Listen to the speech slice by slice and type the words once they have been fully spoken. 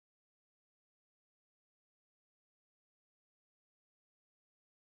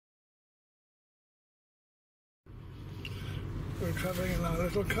we're travelling in our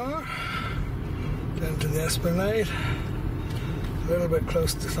little car down to the Esplanade. A little bit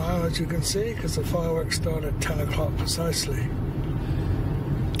close to time, as you can see, because the fireworks start at 10 o'clock precisely.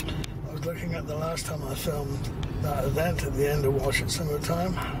 I was looking at the last time I filmed that event at the end of Watchet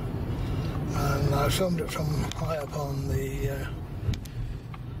summertime, and I filmed it from high up on the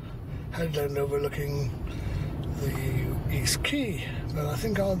headland overlooking the East Quay, but I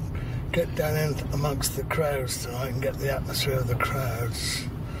think I'll get down in amongst the crowds tonight and get the atmosphere of the crowds.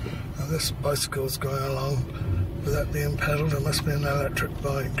 And this bicycle's going along without being pedalled. It must be an electric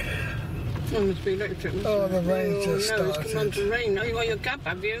bike. It must be electric. Oh, the rain just started. It's come on to rain. Oh, you got your cap,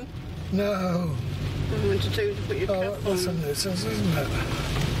 have you? No. I went to tell you to put your cap on. That's a nuisance, isn't it?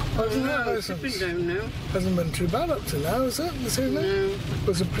 Oh, no, it's been down now. Hasn't been too bad up to now, is it? This evening? No. It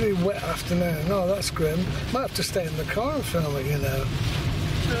was a pretty wet afternoon. Oh, that's grim. Might have to stay in the car and film it, you know.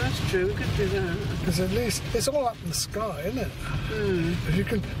 Oh, that's true. We could do that. Because at least it's all up in the sky, isn't it? If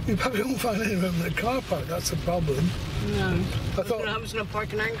you probably won't find any room in the car park. That's a problem. No. I thought I was going to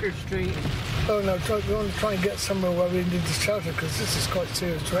park in Anchor Street. Oh no, we want to try and get somewhere where we need to shelter, because this is quite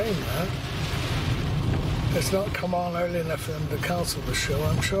serious rain now. It's not come on early enough for them to cancel the show,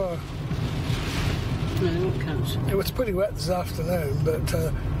 I'm sure. No, they won't cancel. It was pretty wet this afternoon, but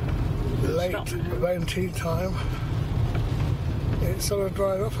late, around tea time, it sort of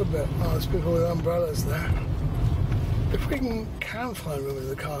dried off a bit. Oh, there's people with umbrellas there. If we can find room in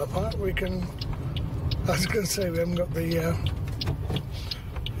the car park, we can... I was going to say we haven't got the...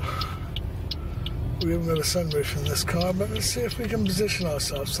 we haven't got a sunroof in this car, but let's see if we can position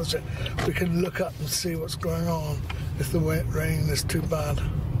ourselves such that we can look up and see what's going on if the rain is too bad.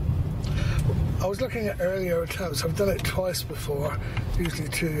 I was looking at earlier attempts. I've done it twice before, usually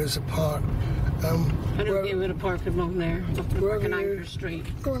 2 years apart. I don't give it a park along there. Park in Anchor Street.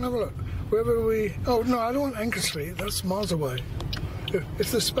 Go and have a look. Wherever we... Oh, no, I don't want Anchor Street. That's miles away.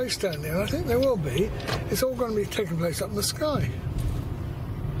 If there's space down there, and I think there will be, it's all going to be taking place up in the sky.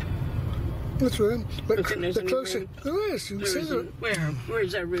 There's room. But the closer... There is. You can see it. Where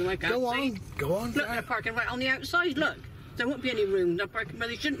is that room? I can't see. Go on. Look, they're parking right on the outside. Look. There won't be any room. They're parking where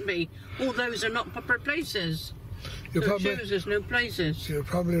they shouldn't be. All those are not proper places. It shows there's no places. You're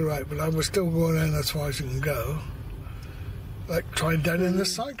probably right, but I was still going in as far as you can go. Like, try down in the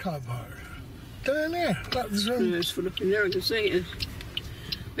sidecar park. Down there. That's room. Yeah, it's full up in there. I can see it.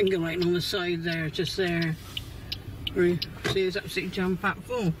 We can go right on the side there, just there. Where you see it's absolutely jam-packed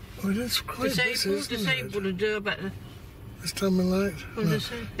full. Oh, it's quite disabled to do about this time of night.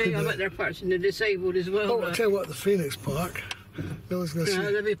 Yeah, I bet they're parts in the disabled as well. Oh, I'll tell you what, the Phoenix Park. No one's going to see.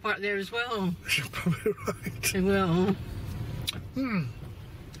 They'll be parked there as well. You're probably right. They will.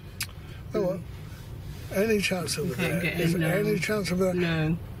 Oh, well. Any chance over there? Is there any chance over there?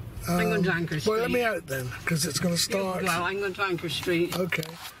 No. I'm going to Anchor Street. Well, let me out then, because it's going to start. Well, I'm going to Anchor Street. Okay.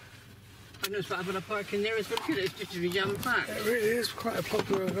 I know it's about a park in there as well. It's just a jam-packed. It really is quite a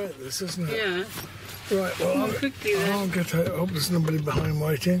popular event, this, isn't it? Yeah. Right, well, I'll get out. I hope there's nobody behind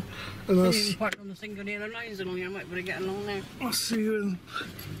waiting. You can park on the single yellow lines along here. I might better get along there. I'll see you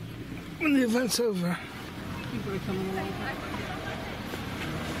when the event's over. People are coming along.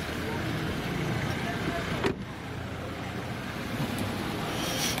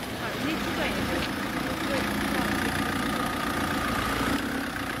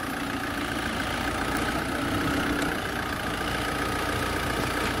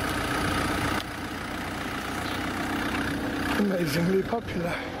 Amazingly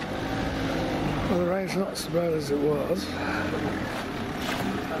popular. Well, the rain's not so bad as it was.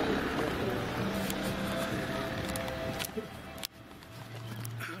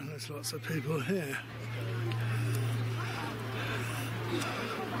 And there's lots of people here.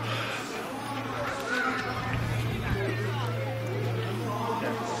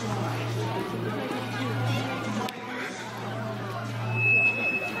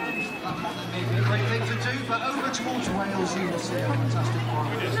 Great thing to do, but over towards Wales you will see a fantastic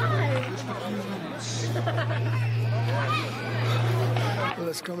fireworks. Well,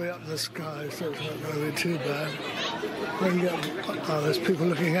 it's coming up in the sky, so it's not going to be too bad. We can get, oh, there's people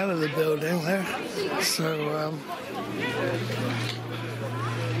looking out of the building there, so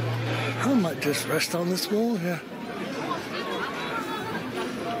I might just rest on this wall here.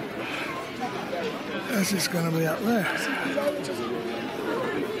 As it's going to be up there.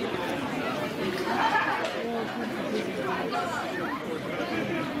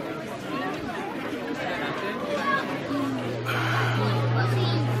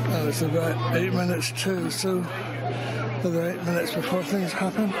 Oh, it's about 8 minutes too, so another 8 minutes before things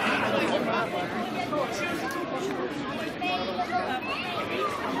happen.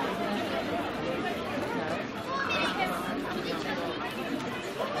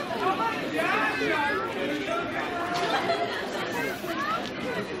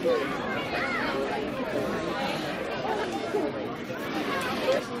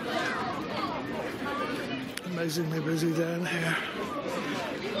 Amazingly busy down here.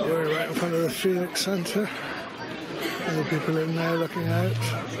 We're right in front of the Phoenix Centre. Other people in there looking out.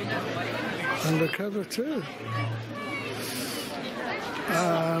 Undercover too.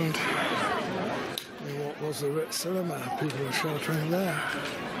 And what was the Ritz Cinema? People are sheltering there.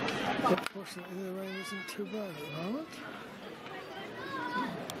 But fortunately the rain isn't too bad at the moment.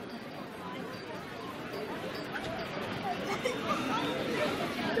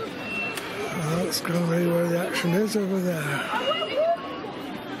 That's going to be where the action is over there.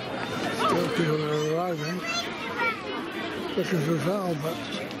 Still people are arriving, looking for Val, but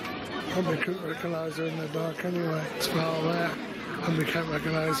probably couldn't recognise her in the dark anyway. It's Val there. Probably can't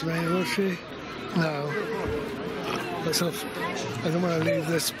recognise me, will she? No. I don't want to leave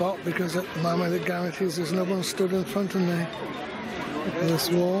this spot because at the moment it guarantees there's no one stood in front of me. This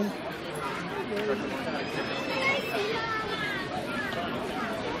wall.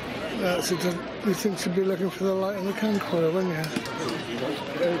 That's it. You think you'd be looking for the light in the camcorder, wouldn't you?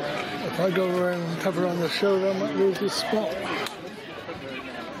 If I go around and cover on the shoulder, I might lose this spot.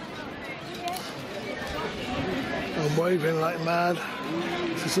 I'm waving like mad.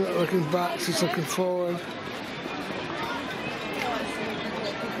 She's not looking back, she's looking forward.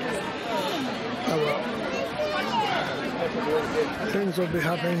 Oh well. Things will be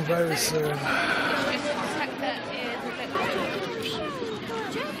happening very soon.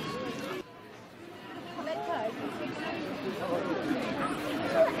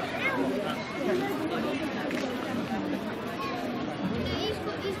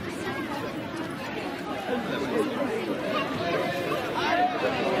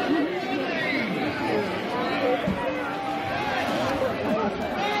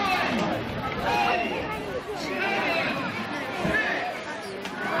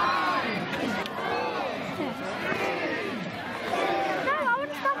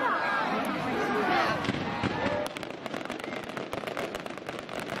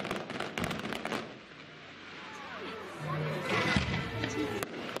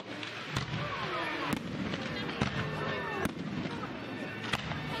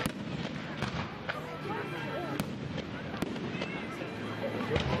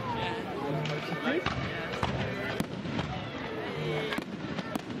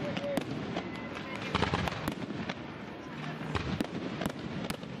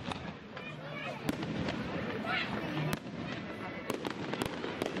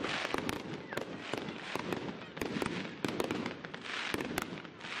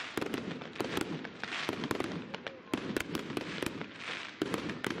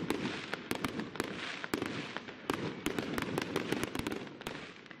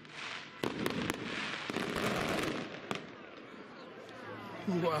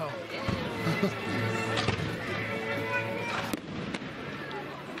 Wow.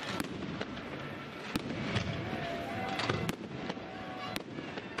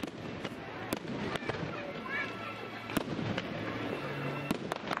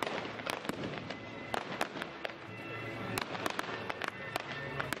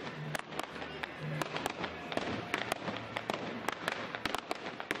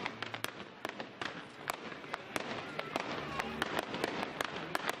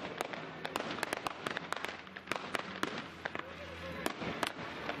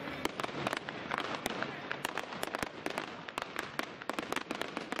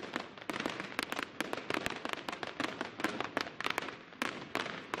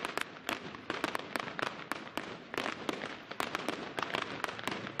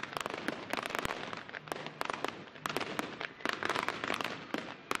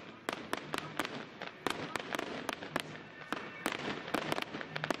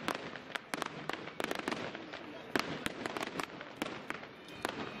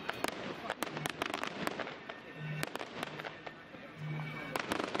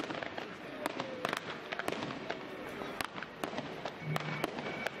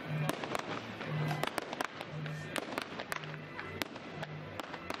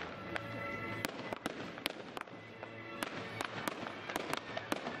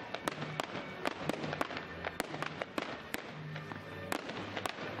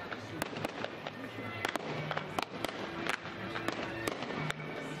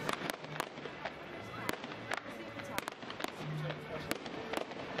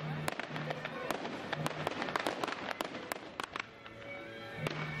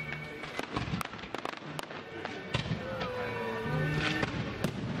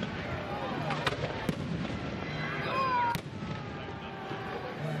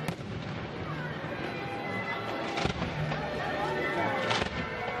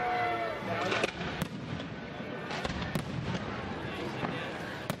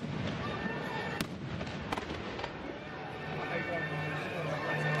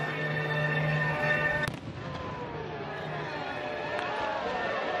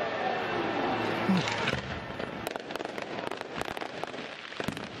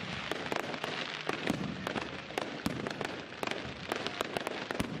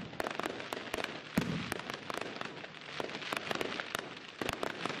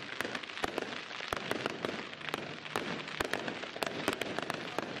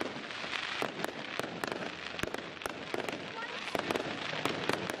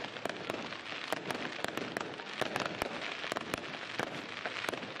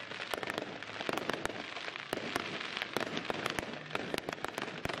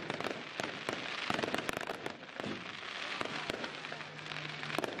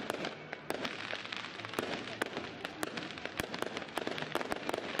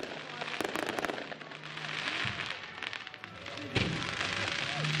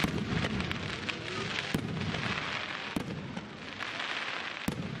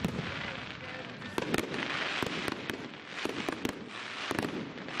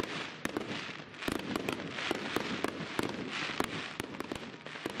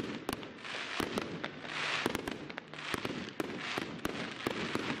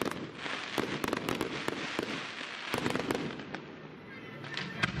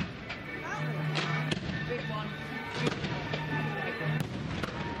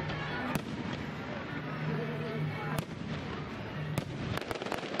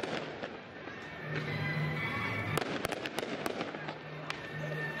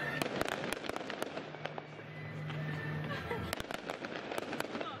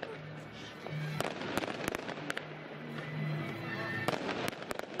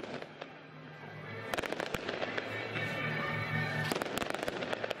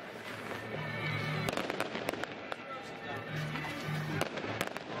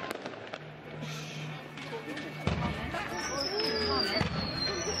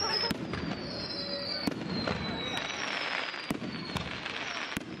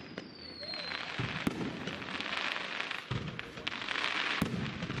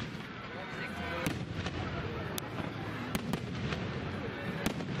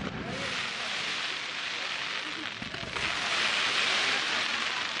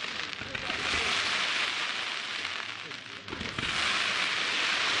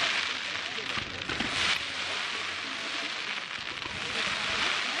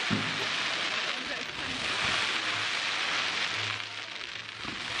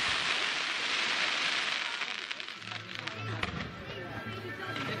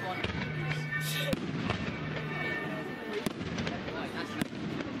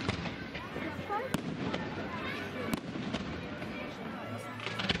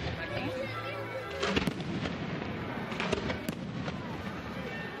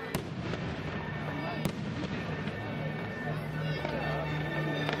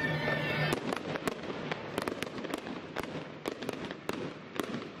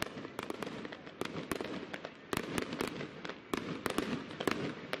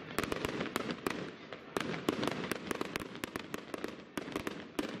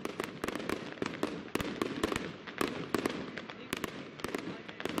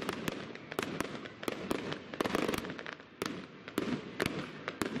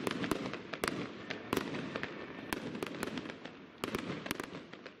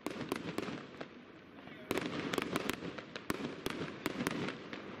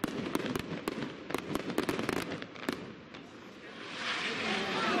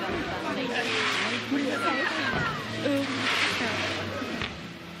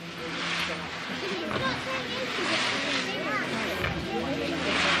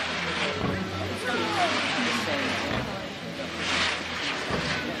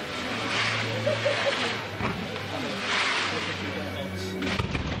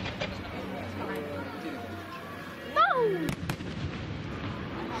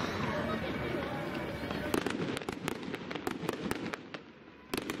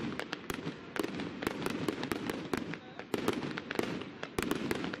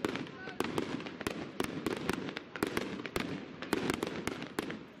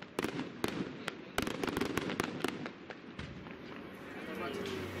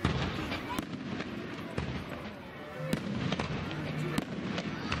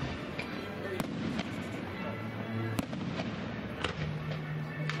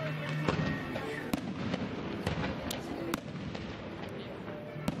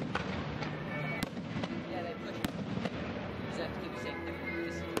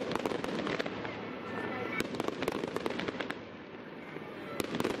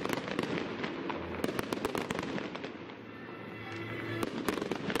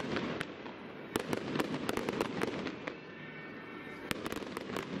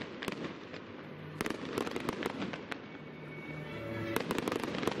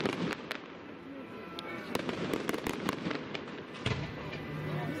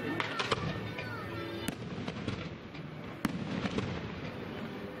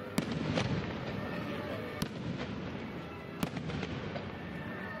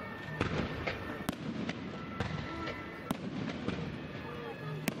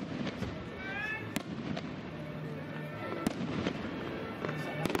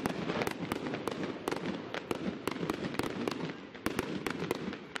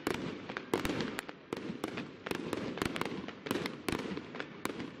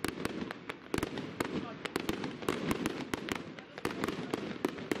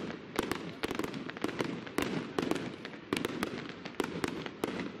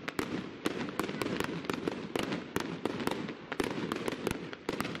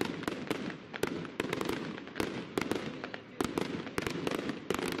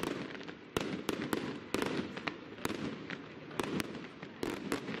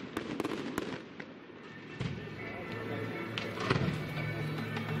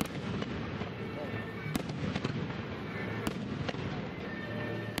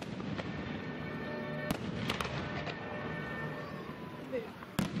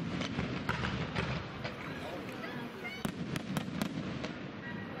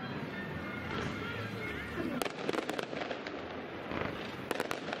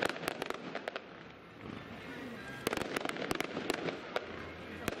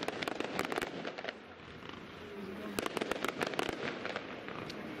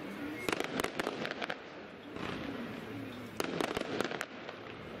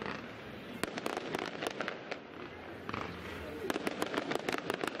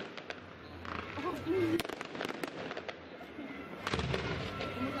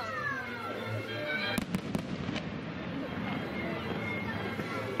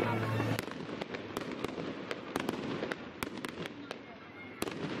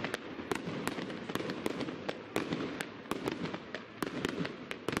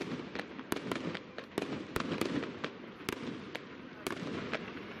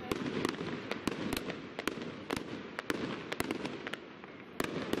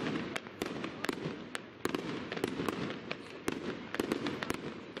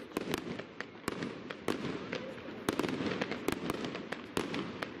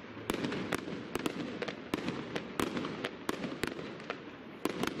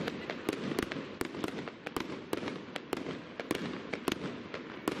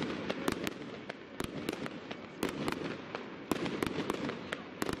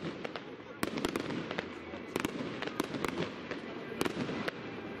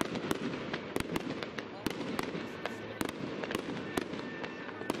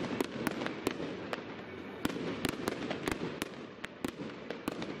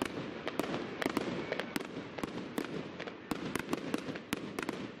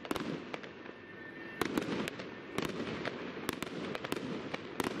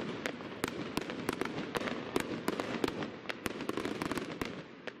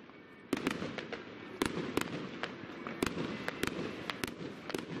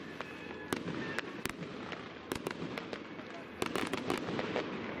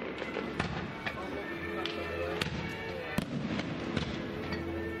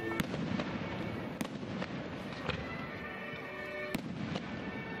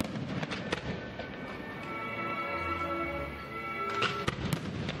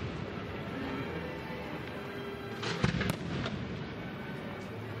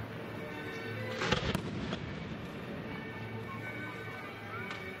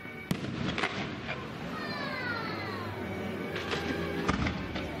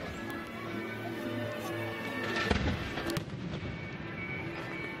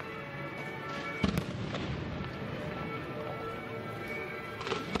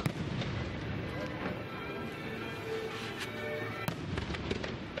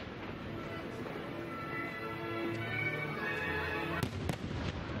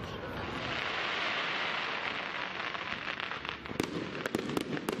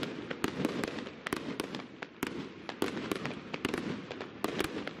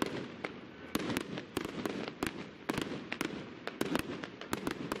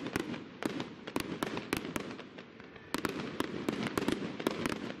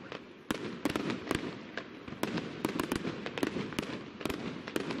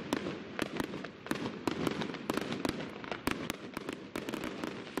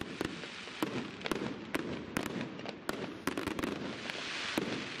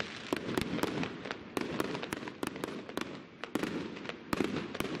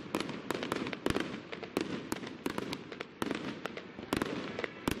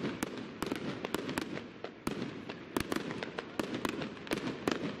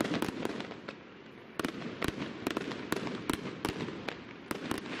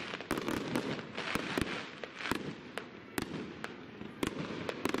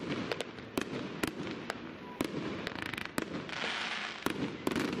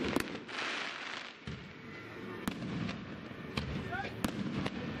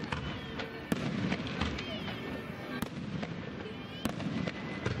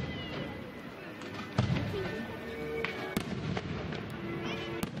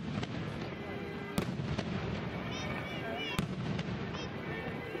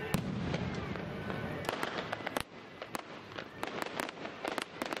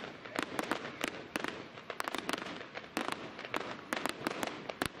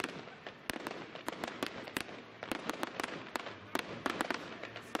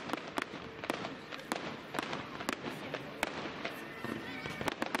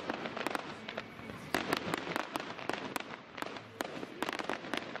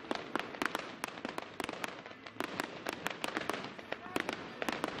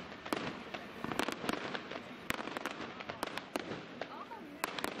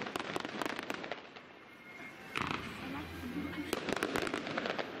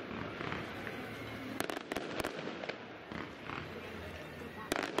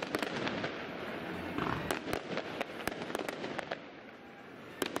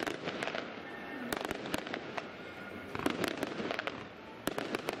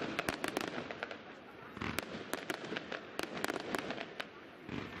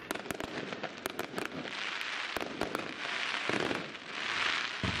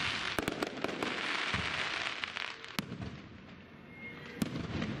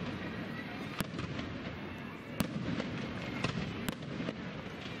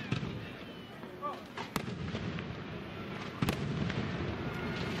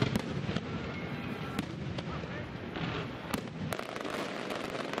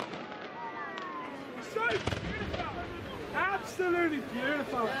 so beautiful. Absolutely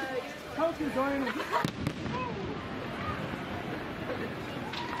beautiful. How design it.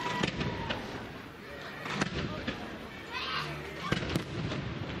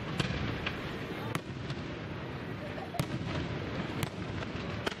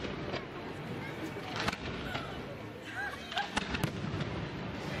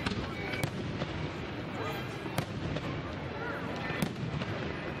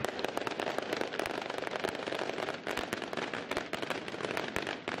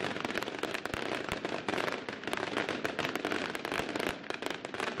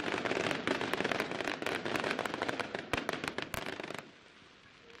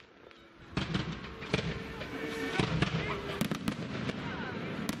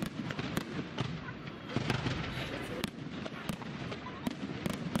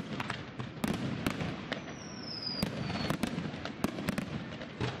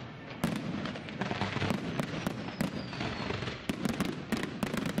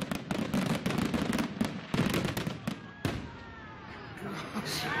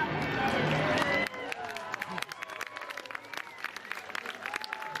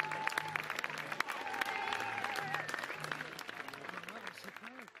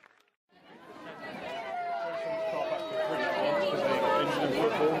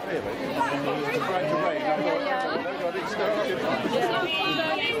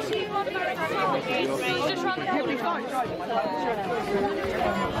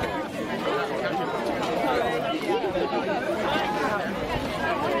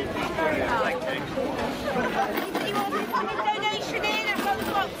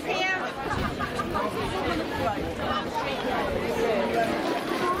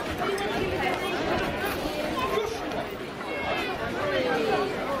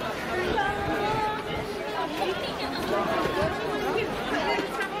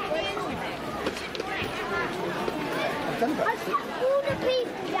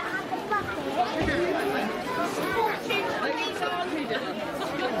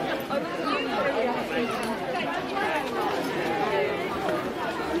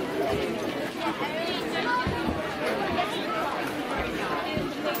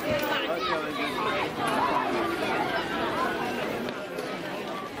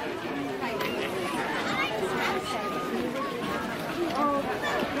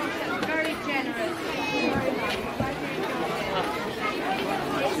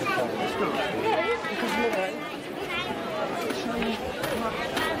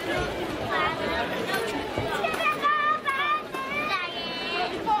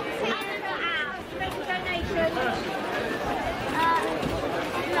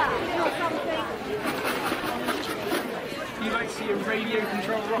 You like to see a radio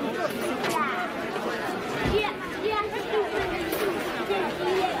control rocket? Yeah.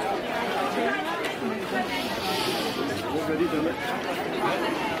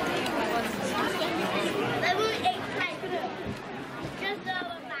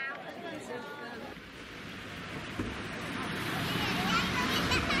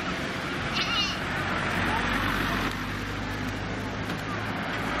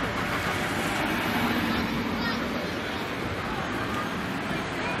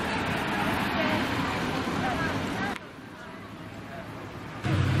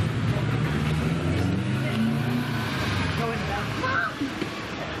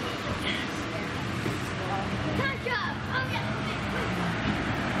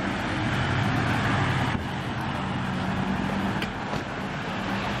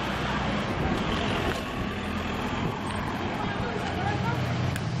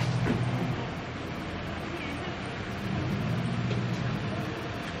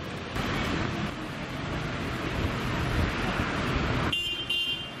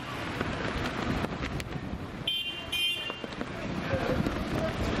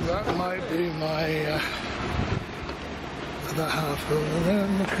 That might be my other half over there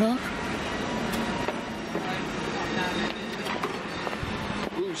in the car.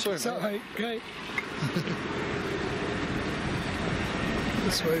 Ooh, sorry. Is that right, Kate?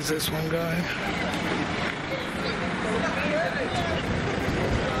 This way's this one going.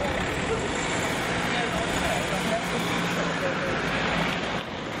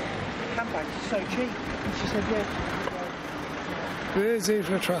 Handbags are so cheap. And she said, yeah. Busy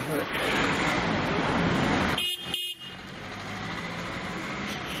for traffic.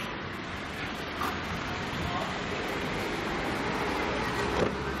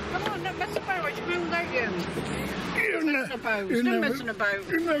 Come on, don't mess about. It's real, don't you? You're Messing about. Still messing about.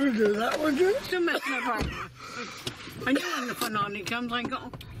 You never do that, would you? Still messing about. I knew when the finale comes, I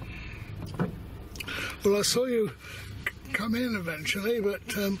got. Well, I saw you come in eventually, but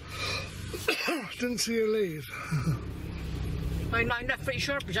Didn't see you leave. I left pretty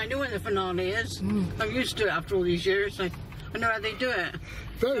sharp because I knew when the finale is. I'm used to it after all these years. I know how they do it.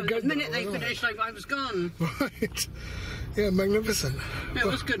 Very so good. The minute they finished, like, I was gone. Right. Yeah, magnificent. Yeah, it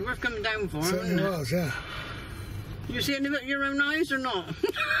was good. Worth coming down for, Certainly wasn't it? was, yeah. You see any of it with your own eyes or not?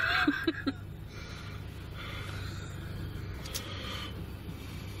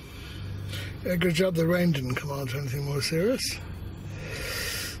 Yeah, good job the rain didn't come on to anything more serious.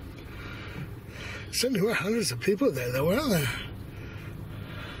 Certainly were hundreds of people there, though, weren't there?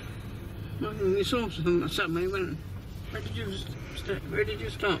 We saw something. Where did you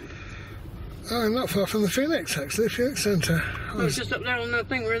stop? Oh, not far from the Phoenix, actually, Phoenix Centre. Oh, it's just up there on that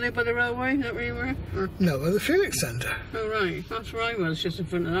thing. Were they by the railway? Is that where you were? Or? No, by the Phoenix Centre. Oh, right. That's where I was, just in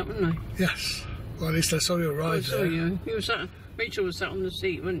front of that, wasn't I? Yes. Well, at least I saw you arrive there. I saw you. Rachel was sat on the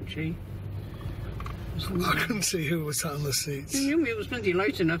seat, wasn't she? I couldn't see who was sat on the seats. You knew it was plenty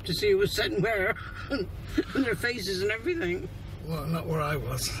light enough to see who was sitting where, and their faces and everything. Well, not where I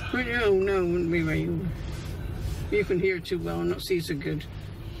was. No, wouldn't be where you were. You can hear too well and not see so good.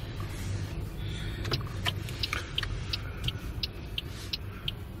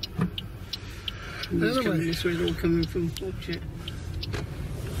 Anyway. Coming this way, they're all coming from Watchet.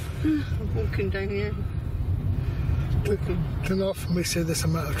 I'm walking down here. To not for me see this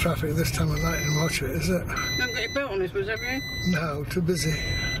amount of traffic this time of night in Watchet, is it? You haven't got your belt on this, was have you? No, too busy.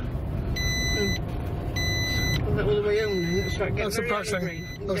 All the way home then. It's like That's surprising.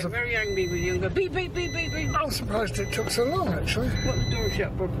 Get very angry with you and go beep, beep, beep, beep, beep. I'm surprised it took so long, actually. Got the door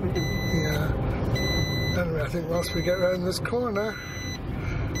shut properly. Yeah. Anyway, I think whilst we get round this corner,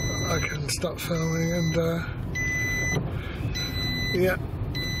 I can stop filming and, yeah,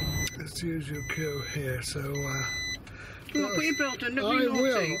 it's the usual queue here, so, Look, put your belt on, don't be I naughty.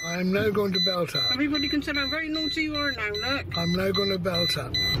 will. I'm now going to belt up. Everybody can tell how very naughty you are now, look. I'm now going to belt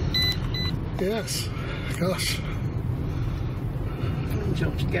up. Yes. Gosh.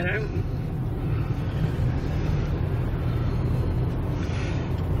 Job to get out.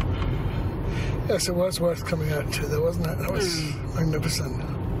 Yes, it was worth coming out to, though, wasn't it? That was magnificent.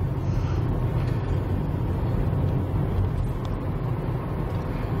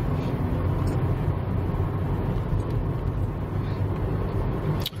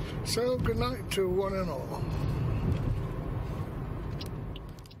 So, good night to one and all.